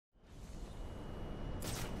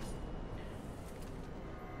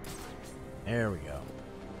There we go.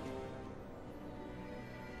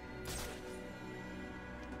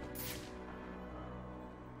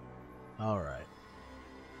 Alright.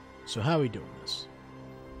 So how are we doing this?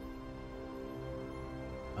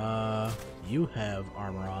 You have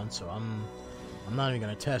armor on, so I'm not even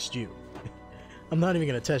gonna test you. I'm not even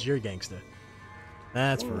gonna test your gangsta.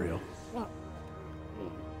 That's for real.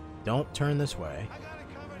 Don't turn this way.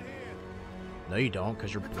 No, you don't,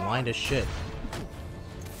 because you're blind as shit.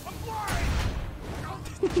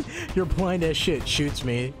 You're blind as shit. Shoots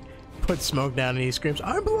me, puts smoke down, and he screams,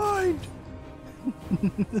 "I'm blind!"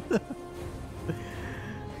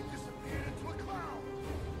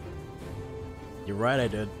 You're right, I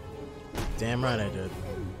did. Damn right I did.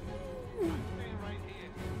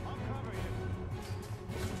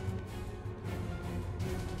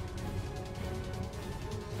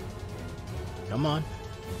 Come on.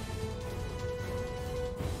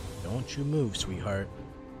 Don't you move, sweetheart.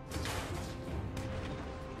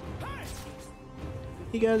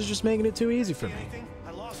 You guys are just making it too easy for me.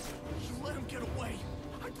 I lost him. You let him get away.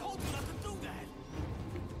 I told you not to do that.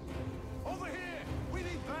 Over here. We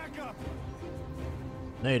need backup.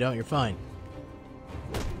 No, you don't. You're fine.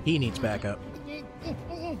 He needs backup. I told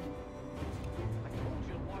you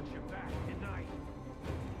to watch your back, didn't I?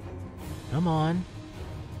 Come on.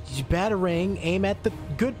 Use batarang. Aim at the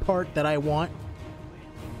good part that I want.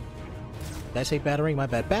 Did I say batarang? My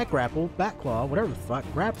bad. Back grapple. Back claw. Whatever the fuck.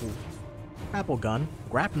 Grapple. Grapple gun.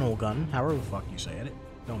 Grapnel gun. However the fuck you say it.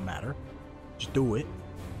 Don't matter. Just do it.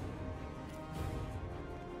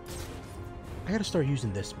 I gotta start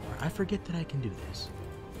using this more. I forget that I can do this.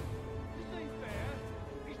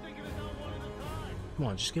 Come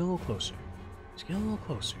on, just get a little closer. Just get a little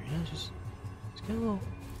closer, you know, just get a little...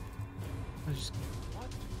 Just...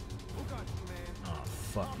 Oh,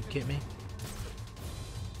 fuck, you kidding me?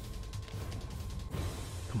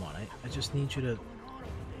 Come on, I just need you to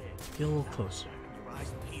get a little closer.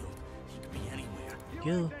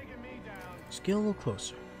 Just get a little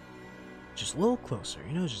closer. Just a little closer,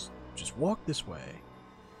 you know, just walk this way.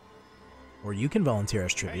 Or you can volunteer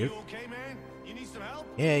as tribute. Hey, you okay, man? You need some help?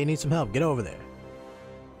 Yeah, you need some help. Get over there.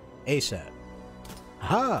 ASAP.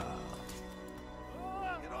 Ha!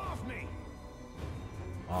 Get off me!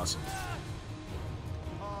 Awesome.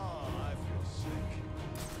 Oh, I feel sick.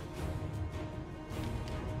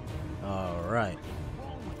 Alright.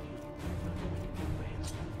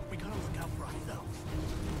 We gotta look out for ourselves.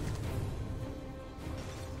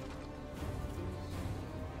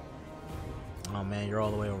 Oh man, you're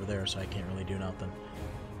all the way over there, so I can't really do nothing.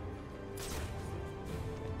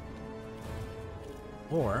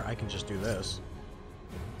 Or I can just do this.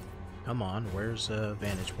 Come on, where's a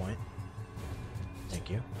vantage point? Thank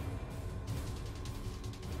you.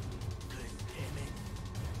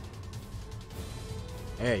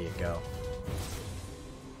 There you go.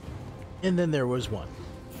 And then there was one.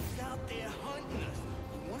 He's out there hunting us.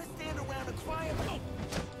 You wanna stand around and cry about?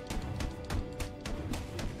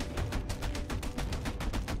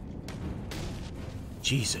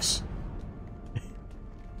 Jesus.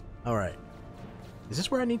 Alright. Is this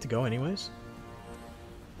where I need to go anyways?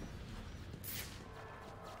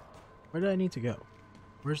 Where did I need to go?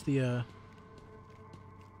 Where's the,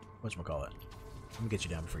 whatchamacallit? Let me get you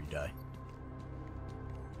down before you die.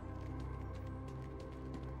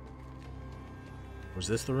 Was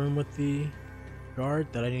this the room with the guard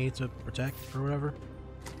that I need to protect or whatever?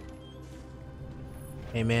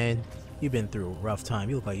 Hey man, you've been through a rough time.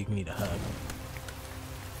 You look like you need a hug.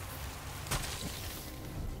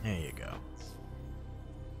 There you go.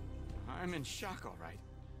 I'm in shock, all right.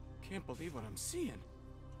 Can't believe what I'm seeing.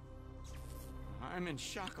 I'm in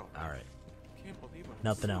shock, all right. Alright. Can't believe what I'm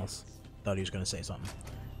Nothing seeing. else. Thought he was gonna say something.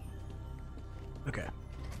 Okay.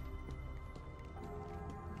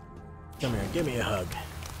 Come here, give me a hug.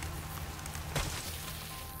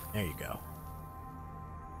 There you go.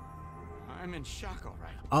 I'm in shock, all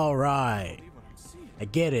right. Alright. Can't believe what I'm seeing. I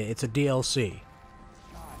get it, it's a DLC.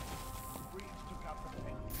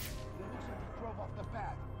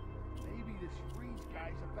 Maybe this freeze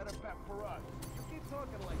guy's a better bet for us. You keep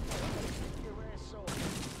talking like that, I'm gonna kick your ass off.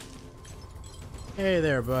 Hey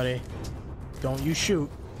there, buddy. Don't you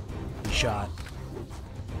shoot. He shot.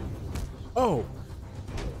 Oh!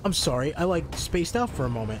 I'm sorry, I like spaced out for a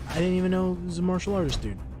moment. I didn't even know he was a martial artist,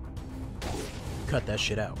 dude. Cut that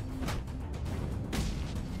shit out.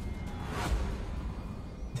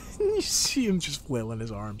 You see him just flailing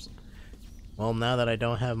his arms. Well, now that I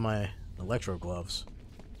don't have my electro gloves,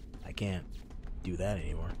 I can't do that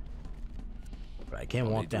anymore. But I can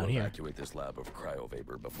walk down here. Evacuate this lab of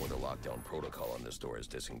cryovapor before the lockdown protocol on this door is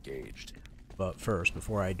disengaged. But first,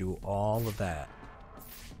 before I do all of that,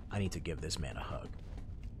 I need to give this man a hug.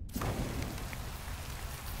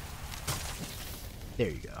 There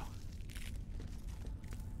you go.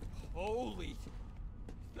 Holy.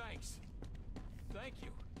 Thanks. Thank you.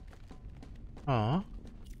 Aw.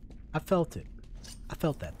 I felt it. I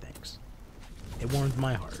felt that thanks. It warmed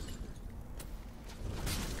my heart.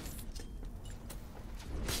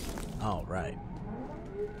 Alright.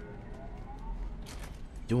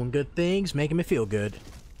 Doing good things, making me feel good.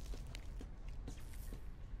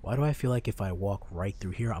 Why do I feel like if I walk right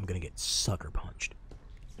through here, I'm gonna get sucker punched?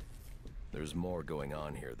 There's more going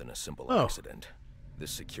on here than a simple Oh. accident.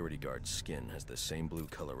 This security guard's skin has the same blue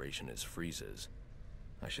coloration as Freeze's.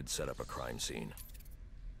 I should set up a crime scene.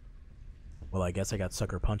 Well, I guess I got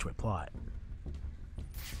sucker punched with plot.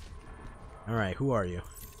 Alright, who are you?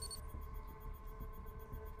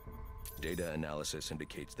 Data analysis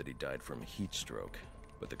indicates that he died from heat stroke,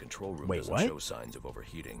 but the control room Wait, doesn't what? show signs of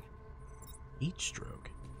overheating. Heat stroke.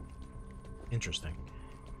 Interesting.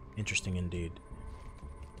 Interesting indeed.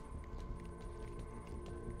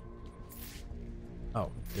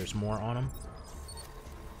 Oh, there's more on him?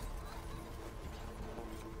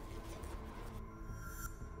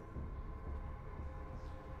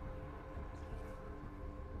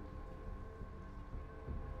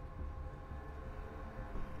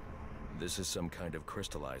 This is some kind of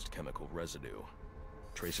crystallized chemical residue.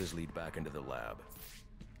 Traces lead back into the lab.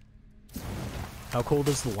 How cold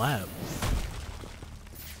is the lab?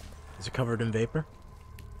 Is it covered in vapor?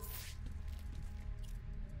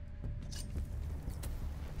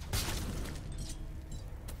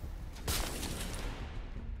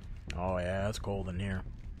 Oh yeah, it's cold in here.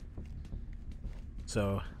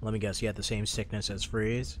 So, let me guess, he had the same sickness as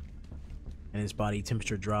Freeze? And his body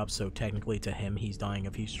temperature drops, so technically to him, he's dying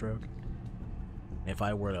of heat stroke? If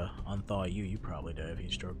I were to unthaw you, you'd probably die of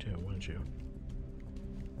heat stroke too, wouldn't you?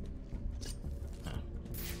 Huh.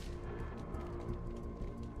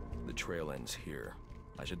 The trail ends here.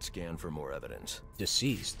 I should scan for more evidence.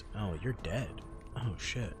 Deceased? Oh, you're dead. Oh,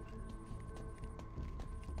 shit.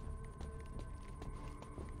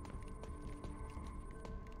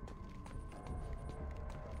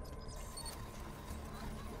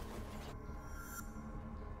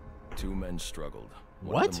 Two men struggled.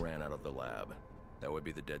 One What? of them ran out of the lab. That would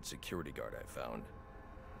be the dead security guard I found.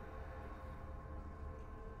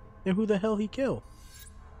 And who the hell he kill?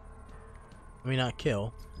 I mean, not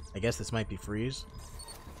kill. I guess this might be Freeze.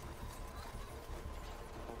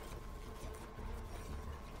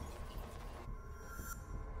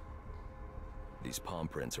 These palm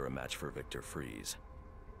prints are a match for Victor Freeze.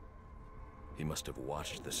 He must have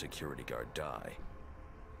watched the security guard die.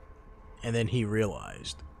 And then he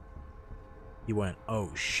realized. He went,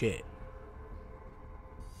 oh shit.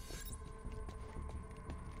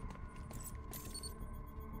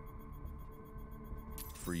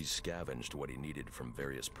 Freeze scavenged what he needed from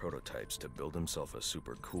various prototypes to build himself a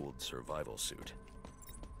super-cooled survival suit.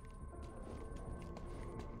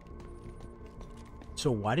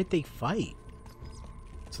 So why did they fight?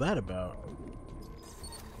 What's that about?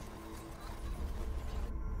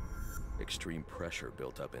 Extreme pressure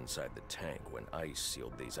built up inside the tank when ice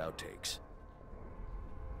sealed these outtakes.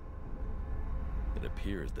 It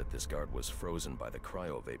appears that this guard was frozen by the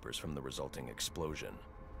cryovapors from the resulting explosion.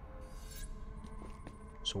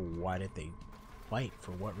 So why did they fight?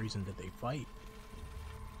 For what reason did they fight?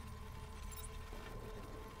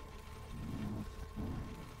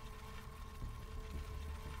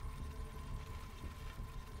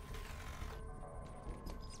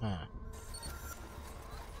 Huh.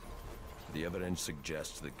 The evidence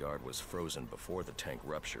suggests the guard was frozen before the tank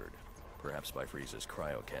ruptured, perhaps by Freeze's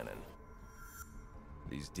cryocannon.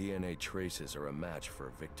 These DNA traces are a match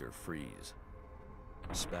for Victor Freeze.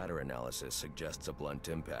 Spatter analysis suggests a blunt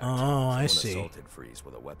impact. Oh, I Someone see. assaulted Freeze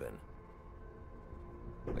with a weapon.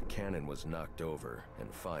 The cannon was knocked over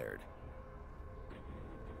and fired.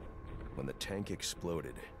 When the tank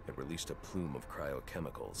exploded, it released a plume of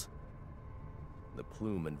cryochemicals. The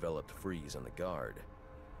plume enveloped Freeze and the guard,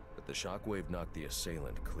 but the shockwave knocked the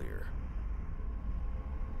assailant clear.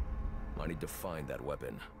 I need to find that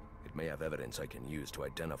weapon. It may have evidence I can use to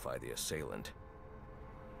identify the assailant.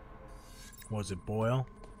 Was it Boyle?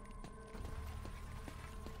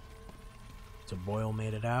 So Boyle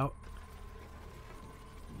made it out.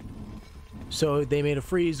 So they made a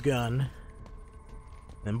Freeze gun.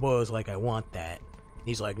 And Boyle's like, I want that.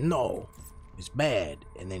 He's like, no, it's bad.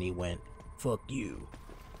 And then he went, fuck you.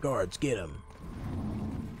 Guards, get him.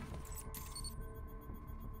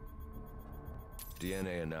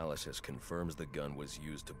 DNA analysis confirms the gun was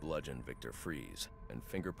used to bludgeon Victor Freeze, and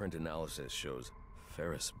fingerprint analysis shows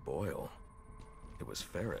Ferris Boyle. It was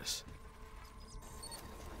Ferris.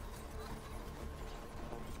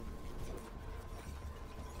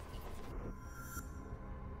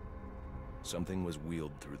 Something was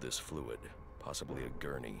wheeled through this fluid, possibly a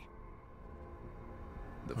gurney.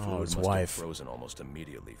 The Oh, fluid his must wife. have frozen almost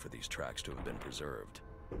immediately for these tracks to have been preserved.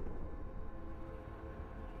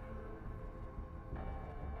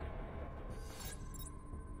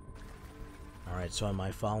 Alright, so am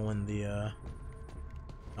I following the,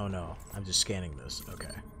 Oh no, I'm just scanning this.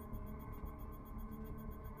 Okay.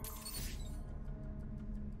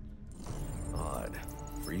 Odd.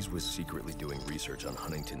 Freeze was secretly doing research on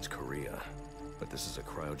Huntington's Korea, but this is a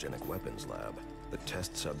cryogenic weapons lab. The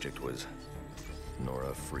test subject was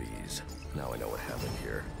Nora Freeze. Now I know what happened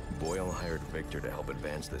here. Boyle hired Victor to help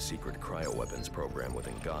advance the secret cryoweapons program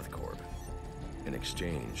within GothCorp. In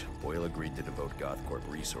exchange, Boyle agreed to devote GothCorp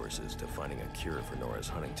resources to finding a cure for Nora's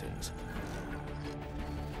Huntington's.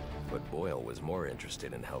 But Boyle was more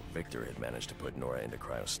interested in how Victor had managed to put Nora into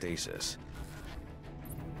cryostasis.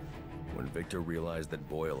 When Victor realized that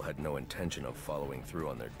Boyle had no intention of following through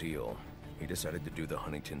on their deal, he decided to do the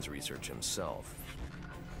Huntington's research himself.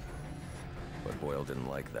 But Boyle didn't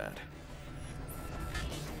like that.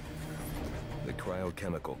 The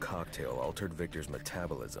cryochemical cocktail altered Victor's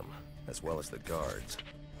metabolism, as well as the guards.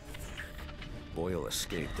 Boyle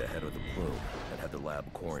escaped ahead of the plume and had the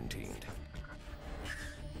lab quarantined.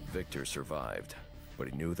 Victor survived, but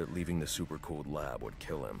he knew that leaving the supercooled lab would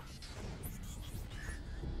kill him.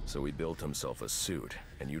 So he built himself a suit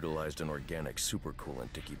and utilized an organic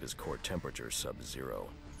supercoolant to keep his core temperature sub-zero.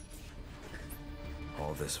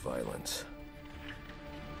 All this violence.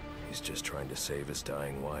 He's just trying to save his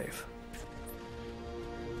dying wife.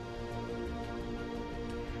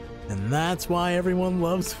 And that's why everyone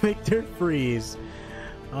loves Victor Freeze.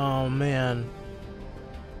 Oh man.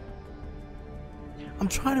 I'm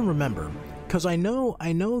trying to remember, because I know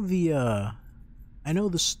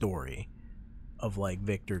the story of like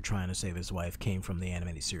Victor trying to save his wife came from the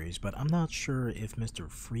animated series, but I'm not sure if Mr.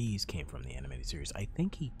 Freeze came from the animated series. I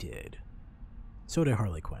think he did. So did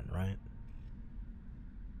Harley Quinn, right?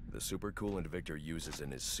 The supercoolant Victor uses in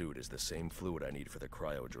his suit is the same fluid I need for the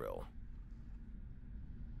cryo drill.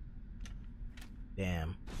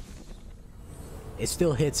 Damn. It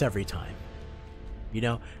still hits every time. You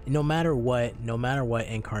know, no matter what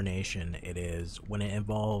incarnation it is, when it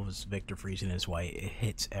involves Victor Freeze and his wife, it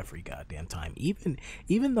hits every goddamn time.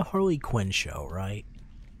 Even the Harley Quinn show, right?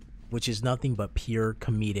 Which is nothing but pure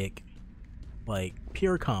comedic, like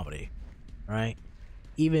pure comedy, right?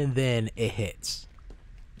 Even then it hits.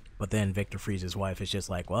 But then Victor Freeze's wife is just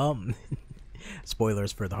like, well,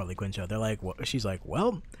 spoilers for the Harley Quinn show. They're like, well, she's like,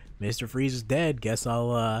 well, Mr. Freeze is dead. Guess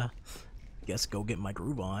I'll go get my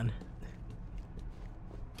groove on.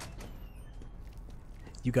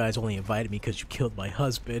 You guys only invited me because you killed my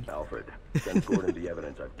husband. Alfred, send Gordon the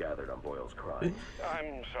evidence I've gathered on Boyle's crime.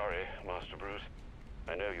 I'm sorry, Master Bruce.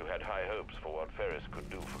 I know you had high hopes for what Ferris could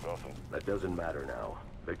do for Gotham. That doesn't matter now.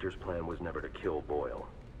 Victor's plan was never to kill Boyle.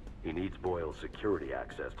 He needs Boyle's security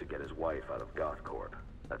access to get his wife out of GothCorp.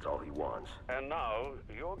 That's all he wants. And now,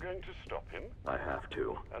 you're going to stop him? I have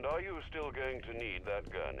to. And are you still going to need that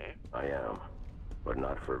gurney? I am. But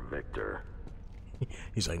not for Victor.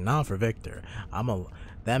 He's like, not for Victor.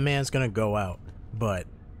 That man's gonna go out, but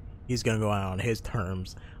he's gonna go out on his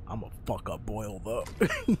terms. I'm gonna fuck up Boyle though.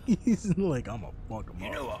 He's like, I'm gonna fuck him up.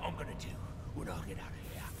 You know what I'm gonna do when I get out of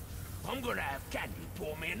here? I'm gonna have Candy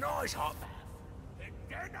pour me a nice hot bath. And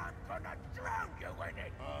then I'm gonna drown you in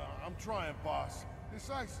it. I'm trying, boss. This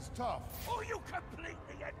ice is tough. Oh, you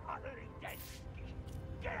completely and utterly dead.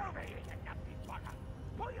 Get over here, you numpty bugger.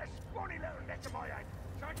 Put your scrawny little neck to my head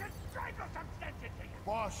so I can strangle some sense into you.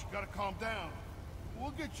 Boss, you gotta calm down.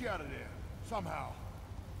 We'll get you out of there. Somehow.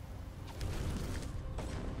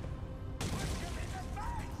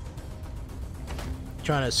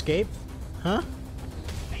 Trying to escape? Huh?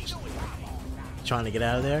 Trying to get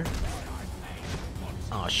out of there?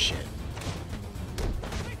 Oh shit.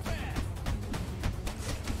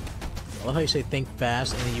 I love how you say think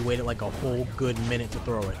fast and then you waited like a whole good minute to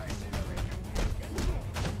throw it.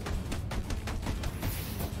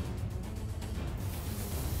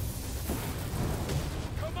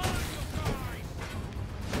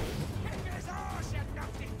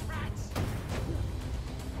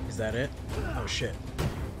 Is that it? Oh shit.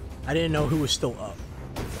 I didn't know who was still up.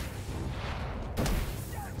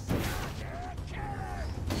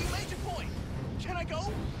 You made your point. Can I go?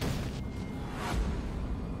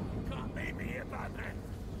 Can't leave me here, Batman.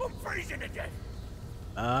 I'm freezing to death.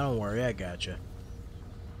 Don't worry, I gotcha.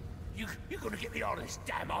 You're gonna get me out of this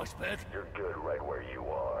damn iceberg. You're good right where you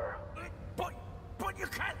are. But you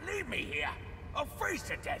can't leave me here. I'll freeze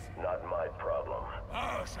to death. Not my problem.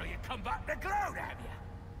 Oh, so you come back to gloat, have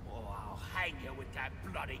you? Oh, I'll hang you with that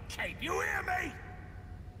bloody cape. You hear me?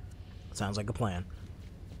 Sounds like a plan.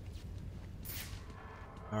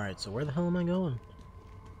 Alright, so where the hell am I going?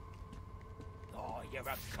 Oh, you're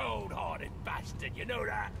a cold-hearted bastard, you know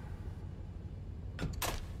that?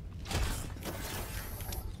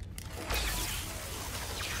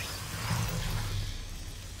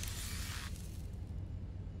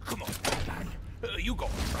 Come on, man. You got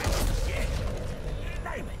it, right? Yeah.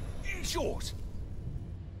 Name it. It's yours.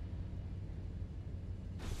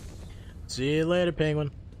 See you later,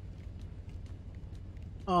 Penguin.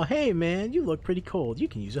 Oh, hey, man. You look pretty cold. You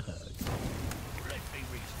can use a hug. Let's be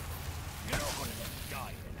reasonable. You're not gonna let me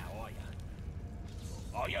die here now, are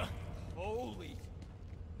you? Are you? Holy.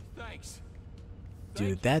 Thanks.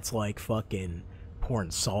 Dude, that's like fucking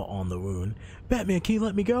pouring salt on the wound. Batman, can you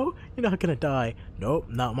let me go? You're not gonna die. Nope,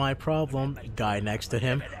 not my problem. Guy next to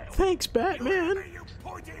him. Thanks, Batman. You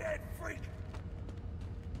pointy-head freak.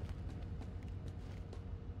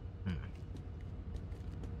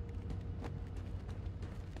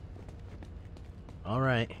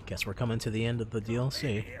 Alright, guess we're coming to the end of the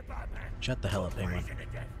DLC. Shut the hell up, Penguin.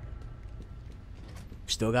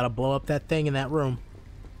 Still gotta blow up that thing in that room.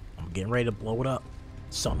 I'm getting ready to blow it up.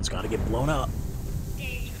 Something's gotta get blown up.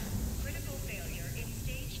 Danger. Critical failure in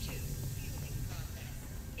stage 2. Fueling process.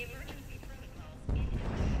 Emergency protocols in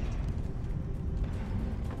effect.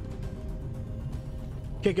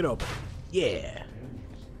 Kick it open. Yeah.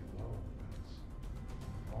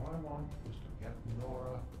 All I want is to get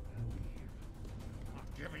Nora and leave. I'm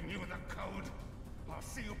giving you the code. I'll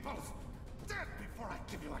see you both dead before I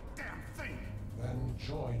give you a damn thing. Then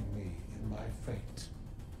join me in my fate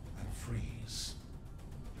and freeze.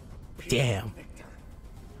 Damn. Victor,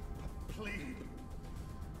 a plebe.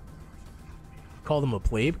 Call them a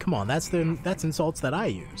plebe? Come on, that's insults that I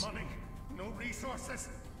use. Money, no resources.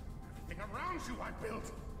 Everything around you I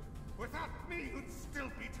built. Without me, you'd still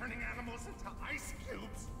be turning animals into ice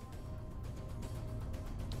cubes.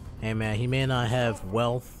 Hey man, he may not have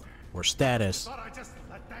wealth or status, Thought I just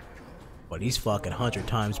let that go. but he's fucking 100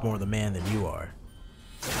 times more the man than you are.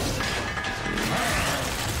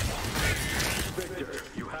 Victor,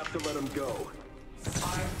 you have to let him go.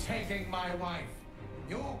 I'm taking my wife.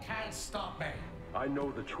 You can't stop me. I know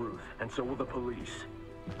the truth, and so will the police.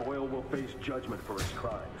 Boyle will face judgment for his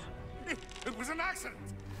crimes. It was an accident.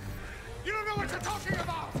 You don't know what you're talking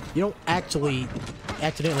about. You don't actually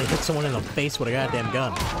accidentally hit someone in the face with a goddamn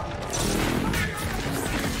gun.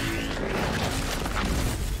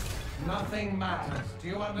 Nothing matters. Do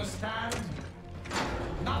you understand?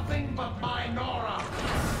 Nothing but my Nora.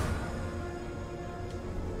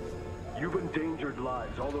 You've endangered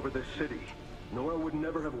lives all over this city. Nora would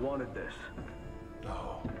never have wanted this.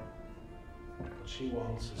 No. What she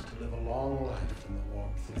wants is to live a long life in the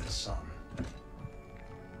warmth of the sun.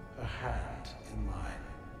 Her hand in mine.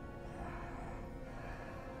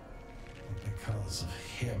 And because of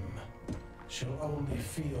him, she'll only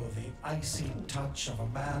feel the icy touch of a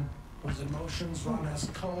man whose emotions run as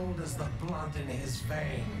cold as the blood in his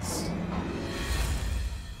veins.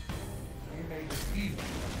 We may defeat him.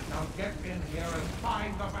 Now get in here and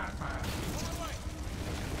find the Batman.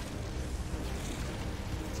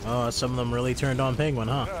 Oh, some of them really turned on Penguin,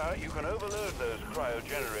 huh? You can overload those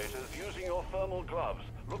cryogenerators using your thermal gloves.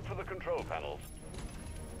 Look for the control panels.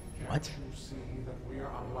 What? Can't you see that we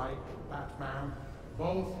are alike, Batman?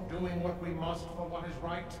 Both doing what we must for what is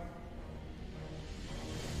right?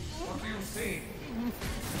 What do you see?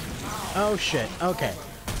 Oh shit, okay.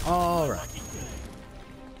 Alright.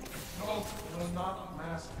 Smoke will not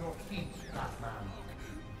mask your heat, Batman.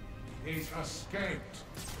 He's escaped.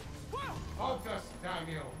 Focus, damn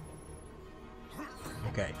you.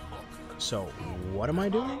 Okay. So, what am I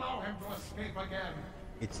doing? Allow him to escape again.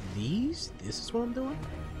 It's these? This is what I'm doing?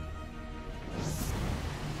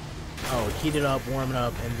 Oh, heat it up, warm it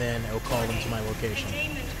up, and then it'll call them to my location.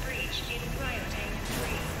 Containment breach in cryotank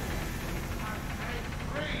 3.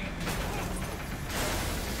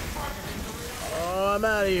 Oh, I'm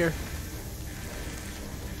out of here.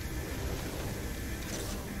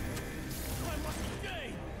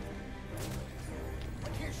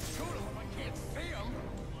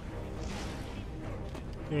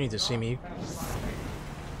 You need to see me.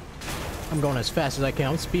 I'm going as fast as I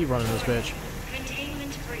can. I'm speed running this bitch.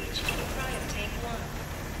 Containment breach in cryotank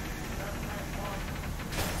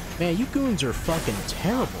 1. Man, you goons are fucking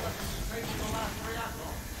terrible.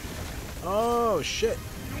 Oh shit.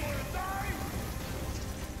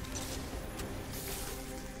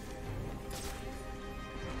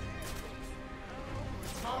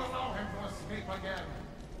 Not allow him to escape again.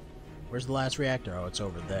 Where's the last reactor? Oh, it's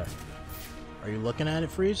over there. Are you looking at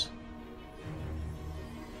it, Freeze?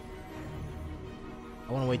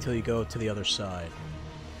 I want to wait till you go to the other side.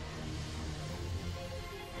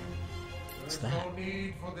 What's that? No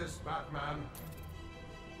need for this, Batman.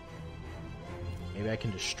 Maybe I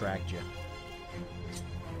can distract you.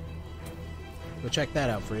 Go check that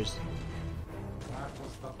out, Freeze. That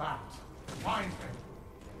was the Bat. Find him.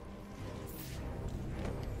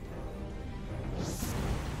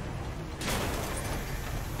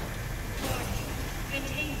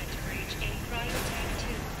 Containment breach in Cryotech 2.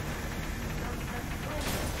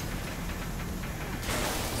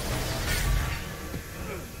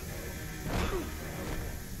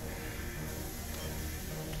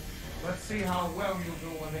 Let's see how well you do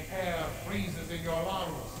when the air freezes in your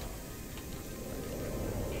lungs.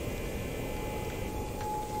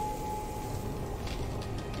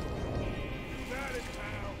 Got it,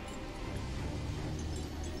 pal.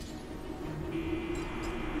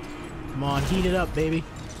 Come on, heat it up, baby.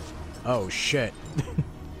 Oh, shit.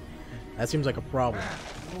 That seems like a problem.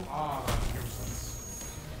 You are a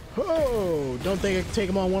nuisance. Oh, don't think I can take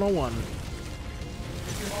him on one-on-one. Give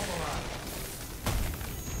him override.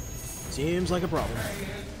 Seems like a problem. There he is.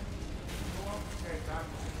 Go up, take that.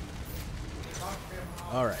 Knock him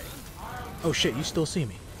out. Alright. Oh shit, you still see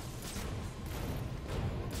me.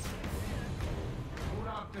 Do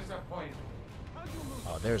not disappoint.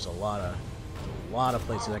 Oh, there's a lot of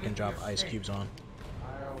places I can drop ice cubes on.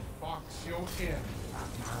 I'll box you in,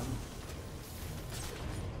 Batman.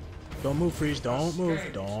 Don't move, Freeze. Don't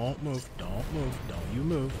move. Don't move. Don't move. Don't you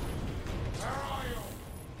move. Where are you?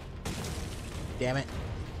 Damn it.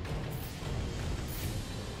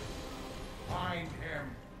 Find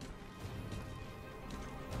him.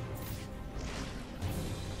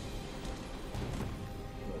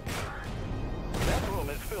 That room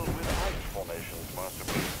is filled with ice formations, Master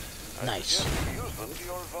Bruce. I Nice. suggest you use them to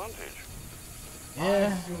your advantage. Yeah.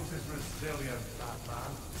 Batsuit is resilient,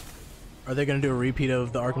 Batman. Are they gonna do a repeat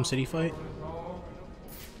of the Arkham City fight?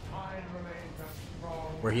 Mine remains as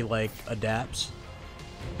strong. Where he, like, adapts?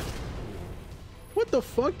 What the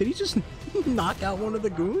fuck? Did he just knock out one of the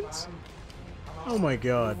goons? Oh my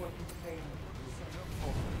god.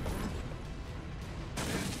 This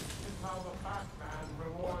is how the Batman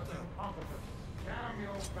rewards incompetence. Damn you,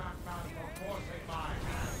 Batman, for forcing my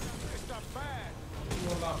hand. It's not bad. You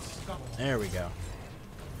will not stop. There we go.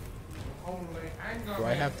 Only anger Do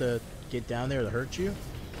I me. have to get down there to hurt you?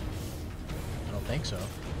 I don't think so.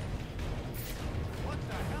 What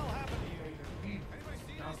the hell happened to you?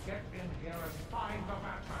 Now get in here and find the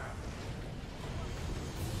Batman.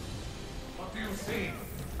 What do you see?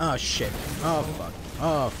 Oh shit. Oh fuck.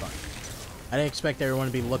 Oh fuck. I didn't expect everyone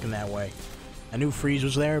to be looking that way. I knew Freeze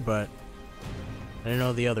was there, but I didn't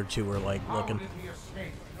know the other two were like How looking. did he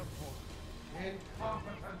escape?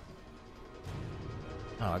 Incompetent.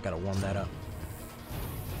 Oh, I gotta warm that up.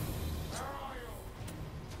 Where are you?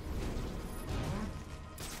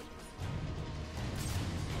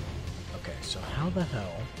 Okay, so how the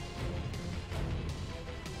hell?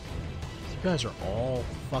 You guys are all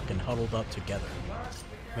fucking huddled up together,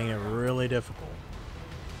 making it really difficult.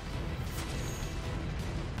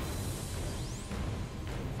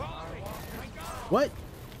 What?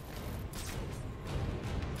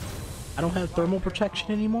 I don't have thermal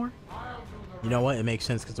protection anymore? You know what? It makes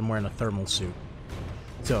sense because I'm wearing a thermal suit.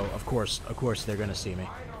 So, of course they're gonna see me.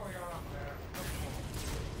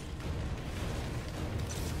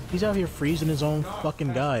 He's out here freezing his own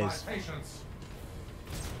fucking guys. Patience.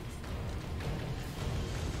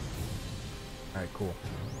 Alright, cool.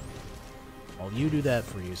 While you do that,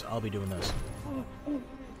 Freeze, I'll be doing this. You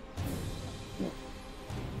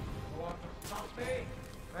want to stop me?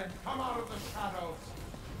 Then come out of the shadows.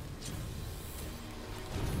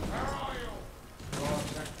 Where are you?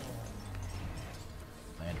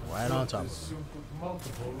 Land right on top of This him. suit with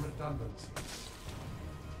multiple redundancies.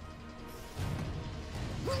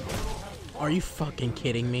 Are you fucking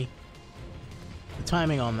kidding me? The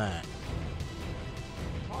timing on that.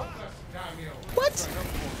 Damn you. What?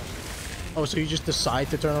 Oh, so you just decide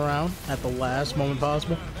to turn around at the last moment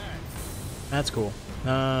possible? That's cool.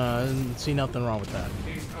 I didn't see nothing wrong with that.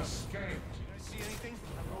 He's escaped. See anything?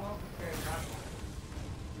 Go up, Batman.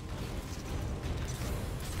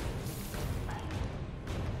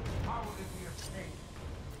 How did he escape?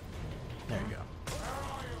 There you go.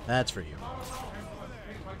 That's for you. Allow him to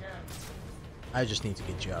escape again. I just need to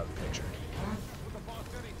get you out of the picture.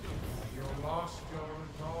 You lost your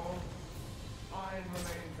resolve. Mine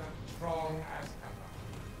remains as strong as ever.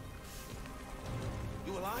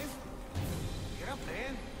 You alive? Get up,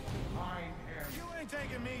 man. Mine here. You ain't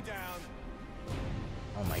taking me down.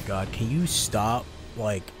 Oh my god, can you stop,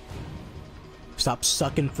 like, stop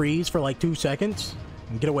sucking Freeze for like 2 seconds?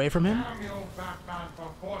 And get away from him? Damn you, Batman,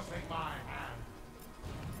 for forcing my hand.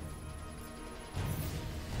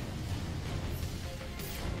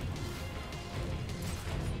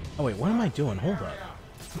 Oh wait, what am I doing? Hold up.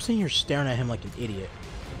 I'm sitting here staring at him like an idiot.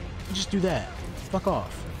 Just do that. Fuck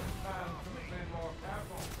off.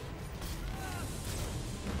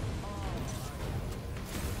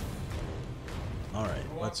 Alright,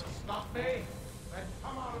 let's... Stop me! Then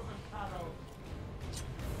come out of the shadows!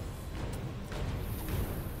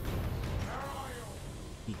 Where are you?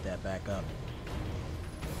 Heat that back up.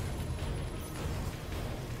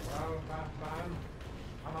 Well, Batman,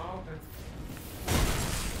 come out and...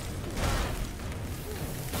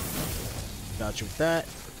 Got you with that.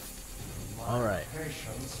 Alright.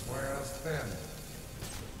 Patience wears thin.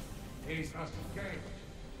 He's escaped.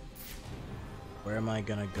 Where am I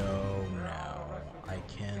gonna go now? I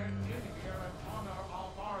can...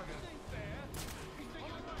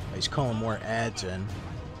 He's calling more ads in.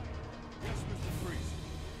 Yes, Mr. Freeze.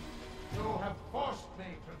 You have forced me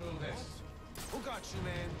to do this. Who got you,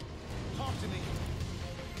 man? Talk to me.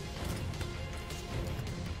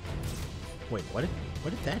 Wait, what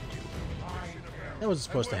did that do? That wasn't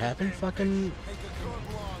supposed to happen. Fucking... Take a good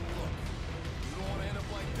long look. You don't want to end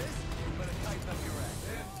up like this? You better tighten up your act.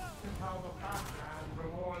 This is how the Batman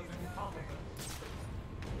rewards incompetence.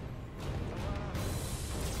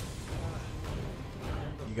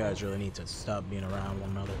 You guys really need to stop being around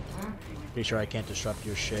one another. Pretty sure I can't disrupt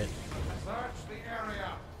your shit. Search the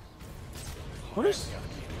area. What is...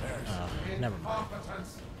 never mind.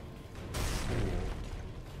 Incompetence.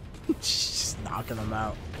 Just knocking him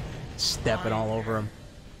out. Stepping all over him.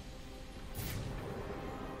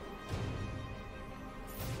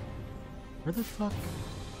 Where the fuck?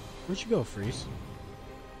 Where'd you go, Freeze?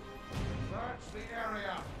 Search the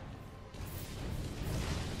area.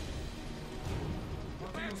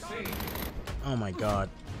 What do you see? Oh my god.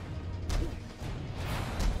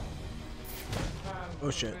 Oh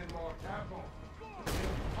shit. Be more careful.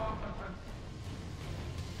 Incompetence.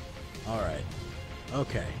 Alright.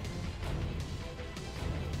 Okay.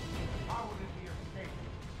 How would it be escaped?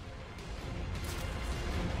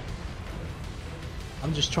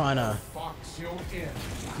 I'm just trying to... Box you in.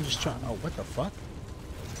 I'm just trying... Oh, what the fuck?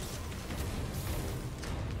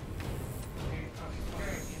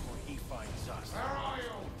 He finds us. Where are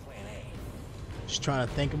you? Plan A. Just trying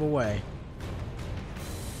to think of a way.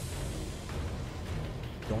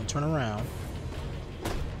 Don't turn around.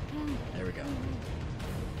 There we go.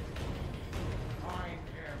 Find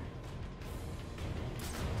him.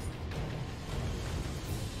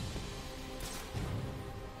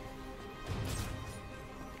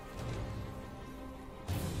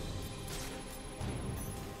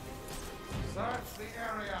 Search the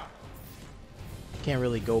area. Can't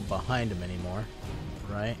really go behind him anymore,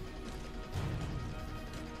 right?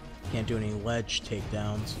 Can't do any ledge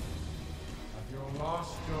takedowns. Have you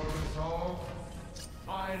lost your resolve?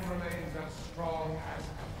 Mine remains as strong as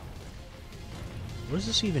ever. What does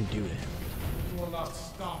this even do to him? You will not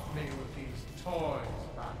stop me with these toys,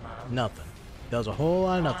 Batman. Nothing. Does a whole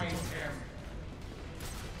lot of nothing. Find him.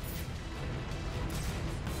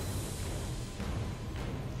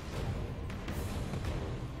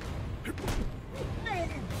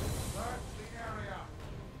 Search the area.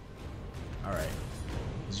 Alright.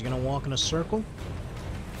 Is he gonna walk in a circle?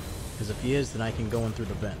 Because if he is, then I can go in through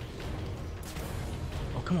the vent.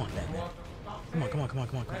 Oh, come on, Batman. Come on, come on, come on,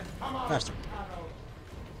 come on, come on. Faster.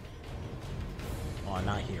 Oh,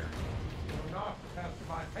 not here. Do not test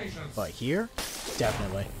my patience. But here?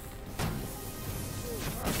 Definitely.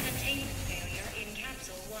 Containment failure in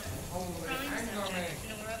Capsule 1. Only Prime anger subject me.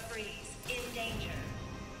 Nora Freeze in danger.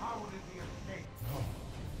 How would it be escaped?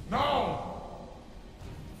 No. No!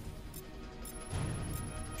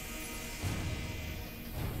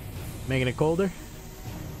 Making it colder?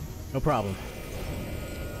 No problem.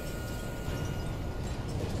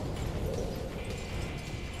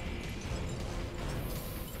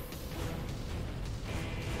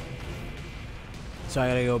 So I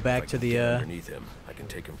gotta go back to the, Underneath him, I can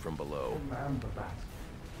take him from below. Remember that.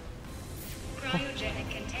 Cryogenic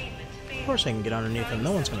containment failure. Of course I can get underneath him.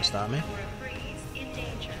 No one's gonna stop me. Nora Freeze in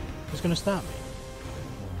danger. Who's gonna stop me?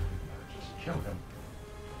 Just kill him.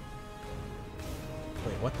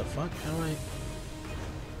 Wait, what the fuck? How do I...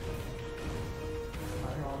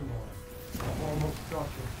 Hang on, boy. I've almost got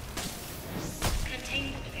you.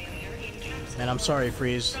 Containment failure in Capsule Man, I'm sorry,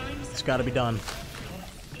 Freeze. It's gotta be done.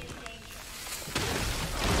 in danger.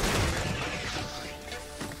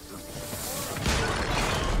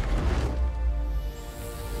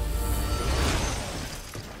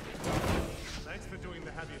 Thanks for doing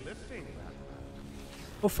the heavy lifting, Batman.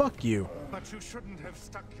 Oh, fuck you. But you shouldn't have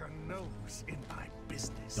stuck your nose in my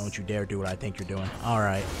business. Don't you dare do what I think you're doing.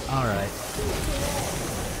 Alright, alright.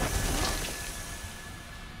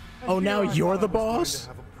 Oh, now you're the boss?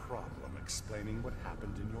 Have a explaining what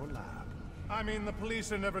happened in your lab. I mean, the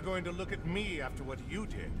police are never going to look at me after what you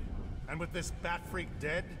did. And with this bat freak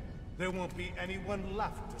dead, there won't be anyone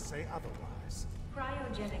left to say otherwise.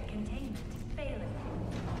 Cryogenic containment failing.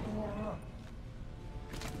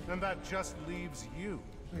 And that just leaves you.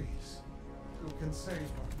 Please, you can save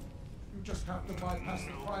her. You just have to bypass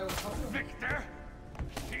the cryo cover. Victor!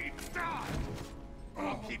 She died!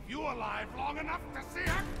 I'll keep you alive long enough to see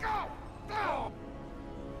her go! No!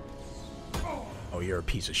 Oh, you're a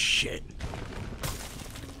piece of shit.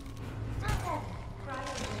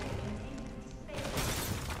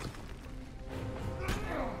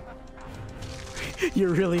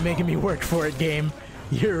 You're really making me work for it, game.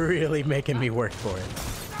 You're really making me work for it.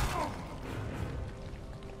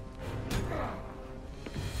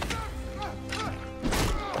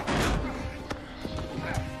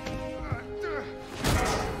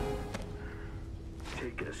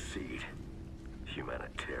 Take a seat,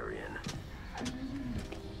 humanitarian.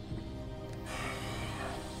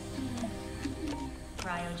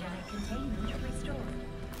 Cryogenic containment restored.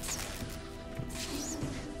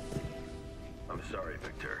 I'm sorry,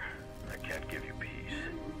 Victor. I can't give you peace,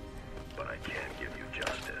 but I can give you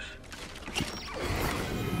justice.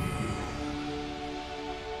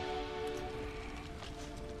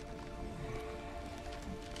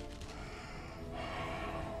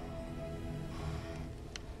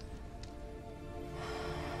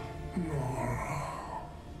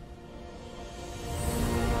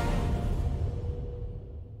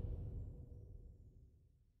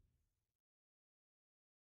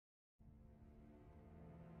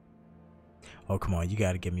 Oh, come on, you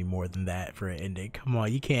gotta give me more than that for an ending. Come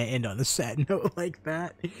on, you can't end on a sad note like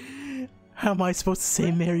that. How am I supposed to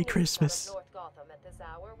say Merry Christmas? North Gotham at this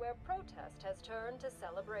hour, where protest has turned to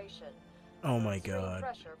celebration. Oh my Extreme god.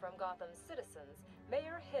 Pressure from Gotham's citizens.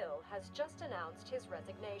 Mayor Hill has just announced his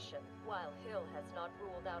resignation. While Hill has not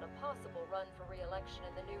ruled out a possible run for re-election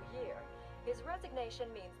in the new year, his resignation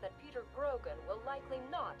means that Peter Grogan will likely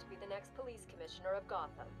not be the next police commissioner of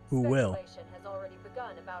Gotham. Who will? Speculation has already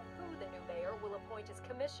begun about who the new mayor will appoint as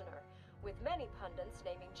commissioner, with many pundits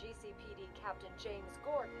naming GCPD Captain James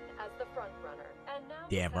Gordon as the frontrunner. And now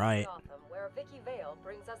Damn to right. Gotham, where Vicky Vale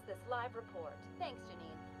brings us this live report. Thanks,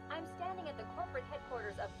 Janine. I'm standing at the corporate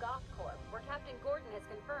headquarters of GothCorp, where Captain Gordon has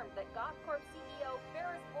confirmed that GothCorp CEO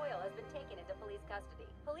Ferris Boyle has been taken into police custody.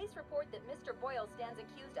 Police report that Mr. Boyle stands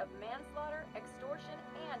accused of manslaughter, extortion,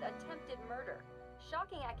 and attempted murder.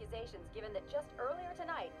 Shocking accusations given that just earlier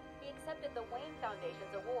tonight, he accepted the Wayne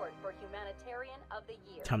Foundation's award for Humanitarian of the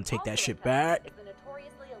Year. Time to take that Also shit in custody back. is the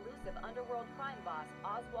notoriously elusive underworld crime boss,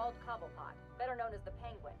 Oswald Cobblepot, better known as the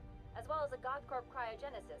Penguin, as well as a GothCorp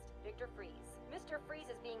cryogenicist, Victor Freeze. Mr. Freeze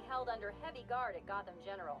is being held under heavy guard at Gotham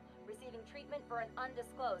General, receiving treatment for an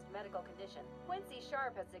undisclosed medical condition. Quincy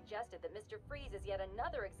Sharp has suggested that Mr. Freeze is yet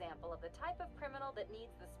another example of the type of criminal that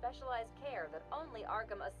needs the specialized care that only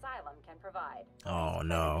Arkham Asylum can provide. Oh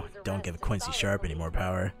no, don't give Quincy Sharp any more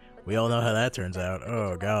power. We all know how that turns out.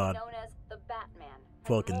 Oh god. Known as the Batman.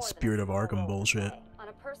 Fucking Spirit of Arkham bullshit. On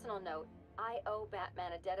a personal note, I owe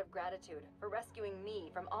Batman a debt of gratitude for rescuing me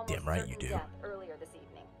from almost Damn right you certain do. death earlier this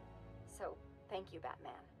evening. So, thank you,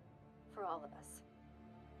 Batman, for all of us.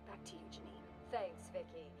 Back to you, Janine. Thanks,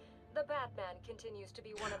 Vicky. The Batman continues to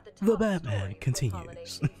be one of the top The Batman stories this continues. holiday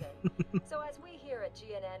season. So as we here at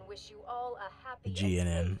GNN wish you all a happy and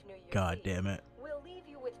GNN. safe New Year's God Eve, damn it. we'll leave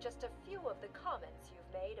you with just a few of the comments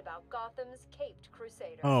you've made about Gotham's caped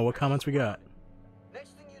crusader. Oh, what comments we got?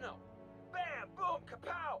 Next thing you know, bam, boom,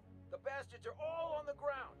 kapow! The bastards are all on the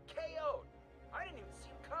ground, KO'd. I didn't even see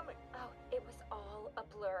him coming. Oh, it was all a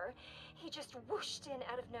blur. He just whooshed in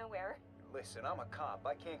out of nowhere. Listen, I'm a cop.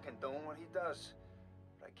 I can't condone what he does.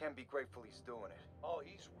 But I can be grateful he's doing it. Oh,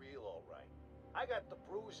 he's real, all right. I got the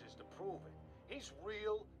bruises to prove it. He's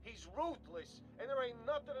real, he's ruthless, and there ain't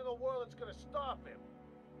nothing in the world that's gonna stop him.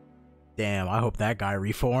 Damn, I hope that guy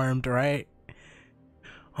reformed, right?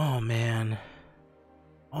 Oh man.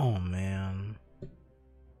 Oh man.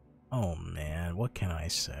 Oh man, what can I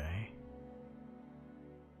say?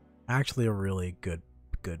 Actually a really good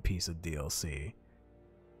piece of DLC.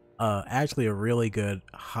 Actually a really good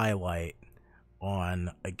highlight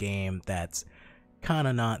on a game that's kind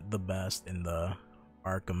of not the best in the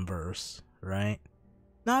Arkhamverse, right?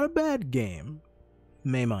 Not a bad game,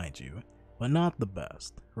 may mind you, but not the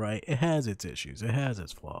best, right? It has its issues, it has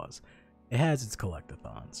its flaws, it has its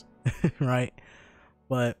collectathons, right?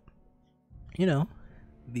 But, you know,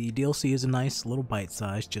 the DLC is a nice little bite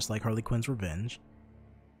size, just like Harley Quinn's Revenge.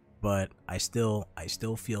 But I still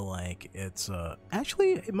feel like it's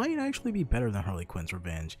actually it might actually be better than Harley Quinn's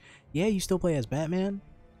Revenge. Yeah, you still play as Batman,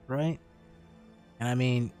 right? And I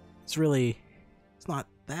mean, it's not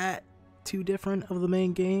that too different of the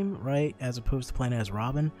main game, right? As opposed to playing as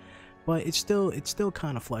Robin, but it's still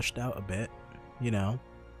kind of fleshed out a bit, you know.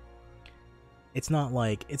 It's not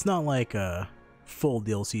like full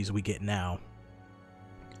DLCs we get now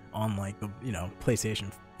on like the, you know,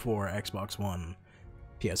 PlayStation 4, Xbox One,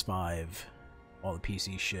 PS5, all the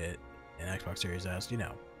PC shit, and Xbox Series S, you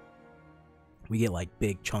know. We get like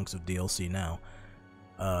big chunks of DLC now.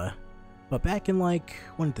 But back in like,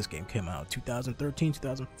 when did this game come out? 2013,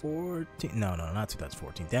 2014? No, not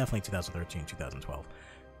 2014. Definitely 2013, 2012.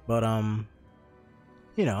 But,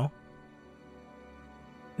 you know,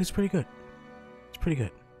 it's pretty good. It's pretty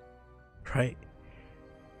good. Right?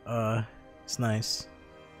 It's nice.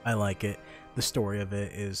 I like it. The story of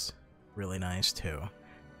it is really nice too.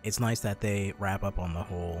 It's nice that they wrap up on the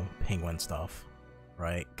whole Penguin stuff,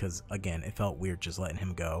 right? Because, again, it felt weird just letting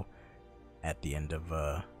him go at the end of,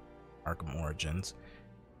 Arkham Origins.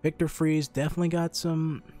 Victor Freeze definitely got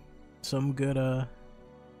some good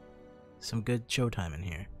showtime in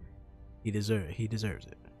here. He deserves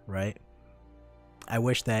it, right? I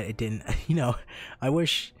wish that it didn't, you know, I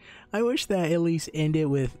wish that at least ended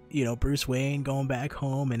with, you know, Bruce Wayne going back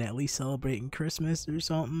home and at least celebrating Christmas or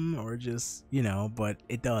something, or just, you know, but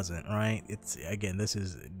it doesn't, right? It's, again, this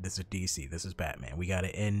is DC, this is Batman. We gotta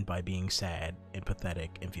end by being sad and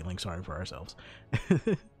pathetic and feeling sorry for ourselves.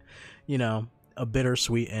 You know, a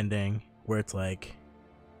bittersweet ending where it's like,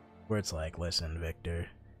 listen, Victor,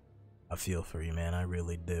 I feel for you, man, I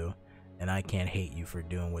really do. And I can't hate you for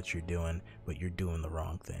doing what you're doing, but you're doing the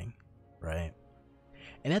wrong thing, right?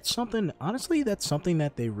 And that's something, honestly, that's something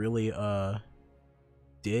that they really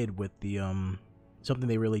did with the something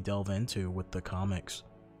they really delve into with the comics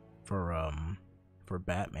for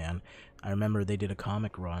Batman. I remember they did a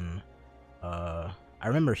comic run, I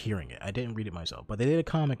remember hearing it. I didn't read it myself, but they did a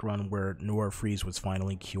comic run where Nora Freeze was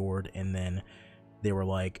finally cured, and then they were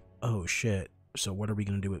like, "Oh shit! So what are we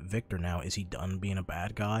gonna do with Victor now? Is he done being a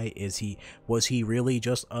bad guy? Was he really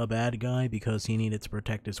just a bad guy because he needed to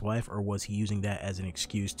protect his wife, or was he using that as an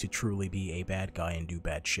excuse to truly be a bad guy and do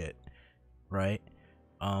bad shit?" Right?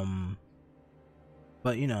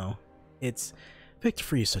 But you know, it's Victor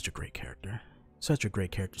Freeze is such a great character, such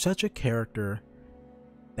a character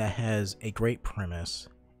that has a great premise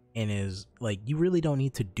and is like, you really don't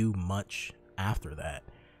need to do much after that.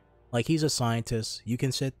 Like, he's a scientist, you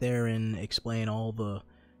can sit there and explain all the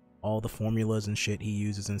formulas and shit he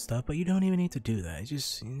uses and stuff, but you don't even need to do that. He's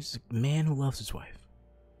just a man who loves his wife,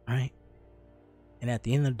 right? And at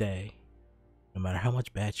the end of the day, no matter how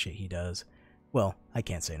much bad shit he does, well, I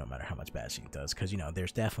can't say no matter how much bad shit he does, because, you know,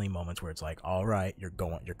 there's definitely moments where it's like, all right, you're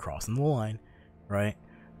crossing the line, right?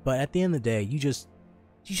 But at the end of the day, you just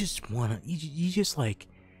like,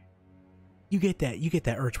 you get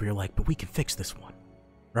that urge where you're like, but we can fix this one,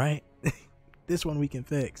 right? This one we can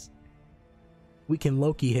fix. We can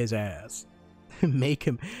Loki his ass. make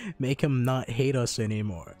him not hate us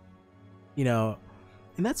anymore. You know,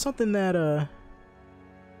 and that's something that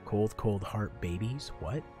cold heart babies,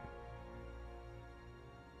 what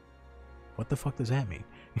the fuck does that mean?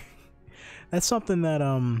 That's something that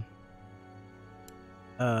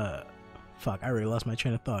fuck, I already lost my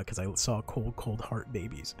train of thought because I saw cold heart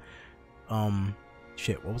babies.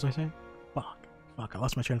 Shit, what was I saying? Fuck, I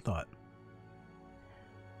lost my train of thought.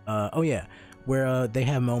 Oh yeah, where they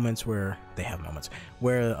have moments where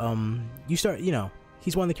you start, you know,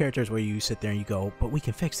 he's one of the characters where you sit there and you go, but we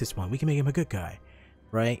can fix this one, we can make him a good guy,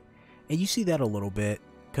 right? And you see that a little bit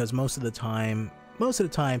because most of the time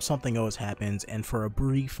something always happens, and for a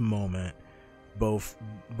brief moment both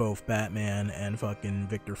Batman and fucking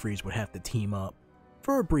Victor Freeze would have to team up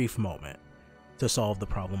for a brief moment to solve the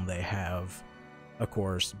problem they have. Of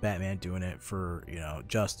course, Batman doing it for, you know,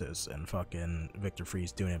 justice, and fucking Victor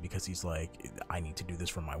Freeze doing it because he's like, I need to do this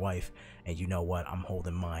for my wife, and you know what, I'm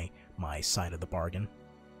holding my side of the bargain,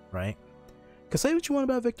 right? Because say what you want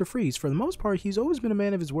about Victor Freeze, for the most part, he's always been a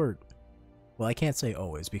man of his word. Well, I can't say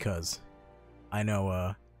always, because I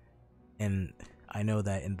know, and I know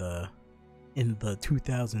that in the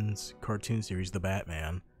 2000s cartoon series, The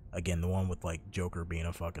Batman, again, the one with like Joker being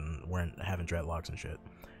a fucking having dreadlocks and shit.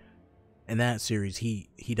 In that series, he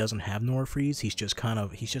doesn't have Nora Freeze. He's just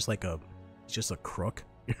a crook,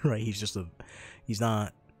 right? He's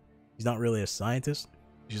not really a scientist.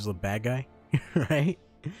 He's just a bad guy, right?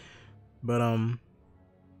 But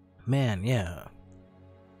man, yeah,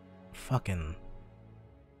 fucking,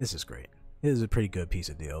 this is great. This is a pretty good piece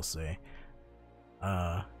of DLC.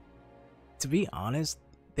 To be honest,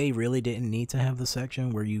 they really didn't need to have the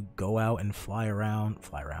section where you go out and glide around,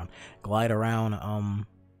 glide around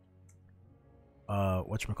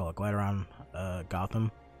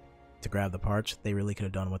Gotham, to grab the parts. They really could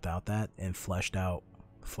have done without that and fleshed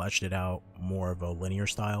it out more of a linear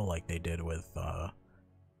style like they did with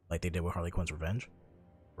Harley Quinn's Revenge,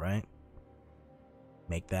 right?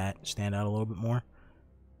 Make that stand out a little bit more.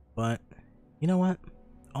 But you know what?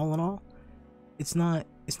 All in all, it's not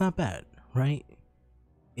bad, right?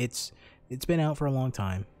 It's been out for a long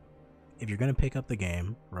time. If you're gonna pick up the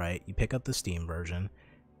game, right, you pick up the Steam version.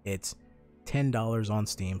 It's $10 on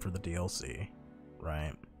Steam for the DLC,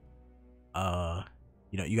 right?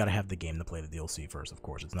 You know, you gotta have the game to play the DLC first, of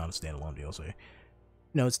course. It's not a standalone DLC. You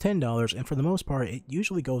know, it's $10, and for the most part, it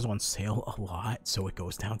usually goes on sale a lot, so it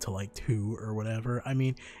goes down to like $2 or whatever. I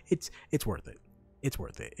mean, it's worth it. It's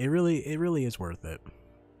worth it. It really is worth it.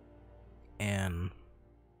 And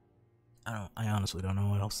I honestly don't know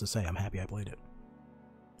what else to say. I'm happy I played it.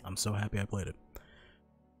 I'm so happy I played it.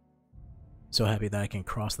 So happy that I can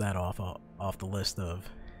cross that off the list of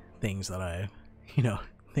things that I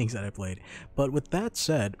played. But with that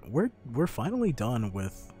said, we're finally done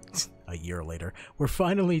with a year later. We're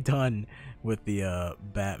finally done with the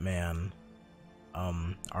Batman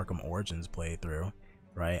Arkham Origins playthrough,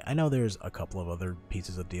 right? I know there's a couple of other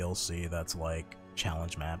pieces of DLC that's like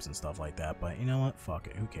challenge maps and stuff like that, but you know what? Fuck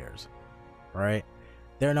it. Who cares? Right?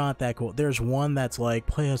 They're not that cool. There's one that's like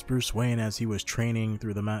play as Bruce Wayne as he was training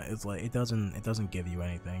through the map. It's like it doesn't give you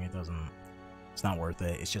anything. It's not worth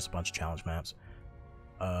it. It's just a bunch of challenge maps.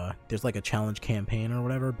 There's like a challenge campaign or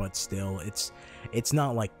whatever, but still it's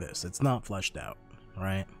not like this. It's not fleshed out,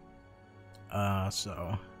 right?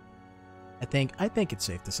 So I think it's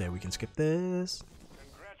safe to say we can skip this.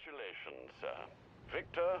 Congratulations, sir.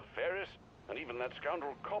 Victor, Ferris, and even that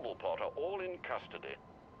scoundrel Cobblepot are all in custody.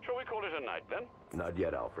 Shall we call it a night, then? Not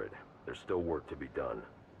yet, Alfred. There's still work to be done.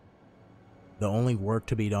 The only work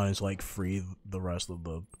to be done is, like, free the rest of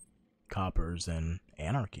the coppers and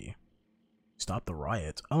anarchy. Stop the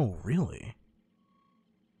riots. Oh, really?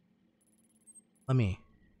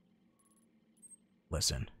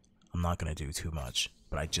 Listen, I'm not gonna do too much,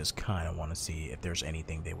 but I just kind of want to see if there's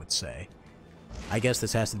anything they would say. I guess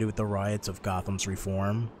this has to do with the riots of Gotham's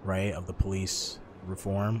reform, right? Of the police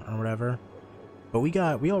reform or whatever. But we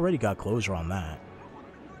already got closure on that.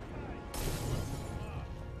 You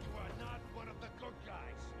are not one of the good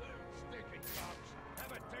guys. Stinking cops.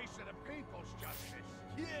 Have a taste of the people's justice.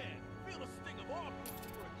 Yeah, feel the sting of our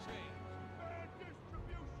boots for a change. Fair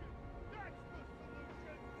distribution. That's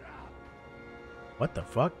the solution. What the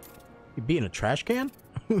fuck? You beating a trash can?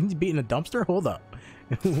 You beating a dumpster? Hold up.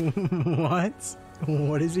 What?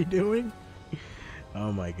 What is he doing?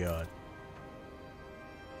 Oh my god.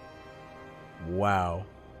 Wow.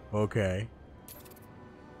 Okay.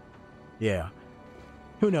 Yeah.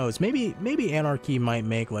 Who knows? Maybe Anarchy might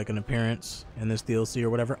make like an appearance in this DLC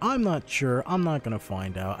or whatever. I'm not sure. I'm not gonna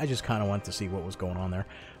find out. I just kind of wanted to see what was going on there.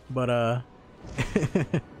 But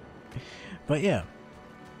but yeah.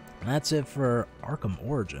 That's it for Arkham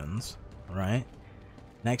Origins, right?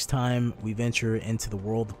 Next time we venture into the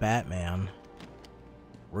world of Batman,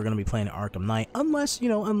 we're gonna be playing Arkham Knight,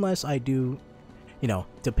 unless I do,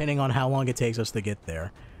 depending on how long it takes us to get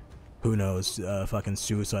there. Who knows? Fucking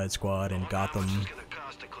Suicide Squad and Gotham.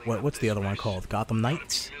 What's the other one called? Gotham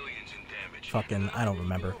Knights? Fucking, I don't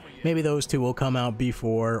remember. Maybe those two will come out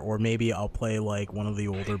before, or maybe I'll play like one of the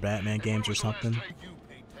older Batman games or something.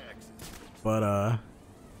 But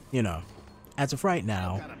as of right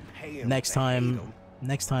now, next time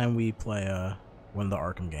we play one of the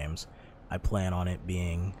Arkham games, I plan on it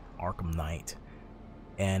being Arkham Knight.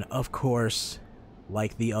 And of course,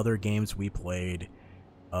 like the other games we played,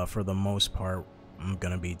 for the most part, I'm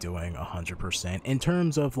gonna be doing 100% in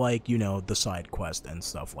terms of like, the side quest and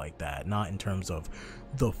stuff like that. Not in terms of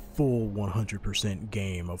the full 100%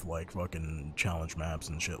 game of like fucking challenge maps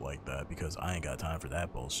and shit like that, because I ain't got time for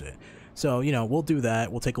that bullshit. So, we'll do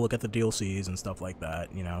that. We'll take a look at the DLCs and stuff like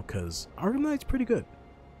that, because Arkham Knight's pretty good.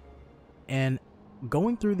 And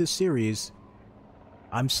going through this series,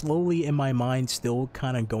 I'm slowly in my mind still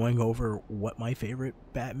kind of going over what my favorite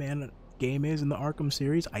Batman game is in the Arkham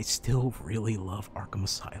series. I still really love Arkham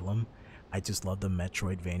Asylum. I just love the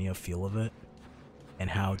Metroidvania feel of it and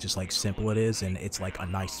how just like simple it is, and it's like a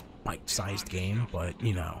nice bite-sized game, but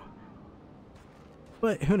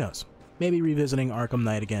but who knows, maybe revisiting Arkham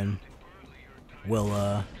Knight again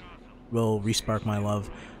will re-spark my love.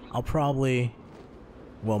 I'll probably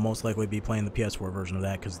most likely be playing the PS4 version of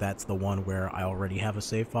that, because that's the one where I already have a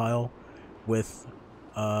save file with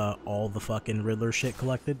all the fucking Riddler shit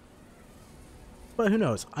collected. But who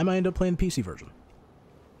knows? I might end up playing the PC version.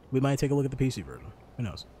 We might take a look at the PC version. Who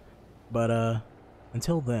knows? But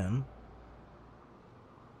until then,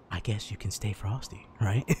 I guess you can stay frosty,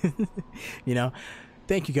 right?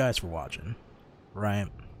 thank you guys for watching, right?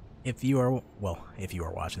 If you are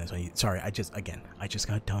watching this, sorry, I just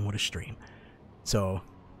got done with a stream, so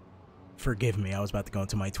forgive me. I was about to go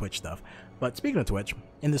into my Twitch stuff, but speaking of Twitch,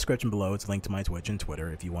 in the description below, it's linked to my Twitch and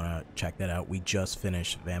Twitter if you want to check that out. We just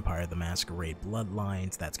finished Vampire the Masquerade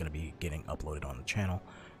Bloodlines. That's going to be getting uploaded on the channel.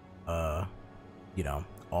 You know,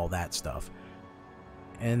 all that stuff.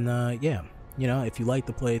 And yeah, you know, if you like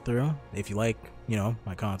the playthrough, if you like, you know,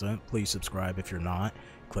 my content, please subscribe. If you're not,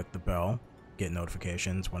 click the bell, get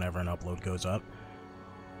notifications whenever an upload goes up.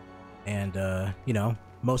 And you know,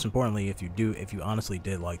 most importantly, if you honestly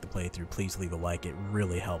did like the playthrough, please leave a like. It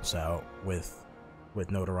really helps out with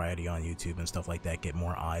notoriety on YouTube and stuff like that, get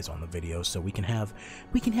more eyes on the videos, so we can have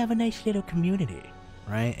a nice little community,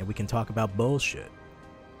 right? And we can talk about bullshit.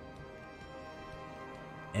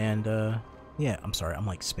 And yeah, I'm sorry, I'm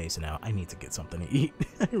like spacing out. I need to get something to eat.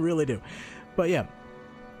 I really do. But yeah,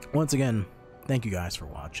 once again, thank you guys for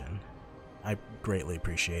watching. I greatly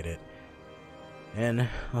appreciate it. And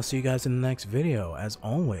I'll see you guys in the next video. As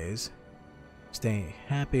always, stay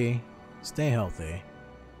happy, stay healthy,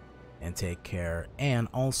 and take care. And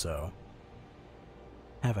also,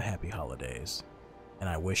 have a happy holidays. And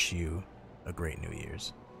I wish you a great New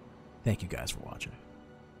Year's. Thank you guys for watching.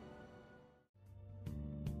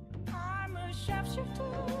 I'm a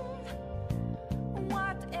sharpshooter.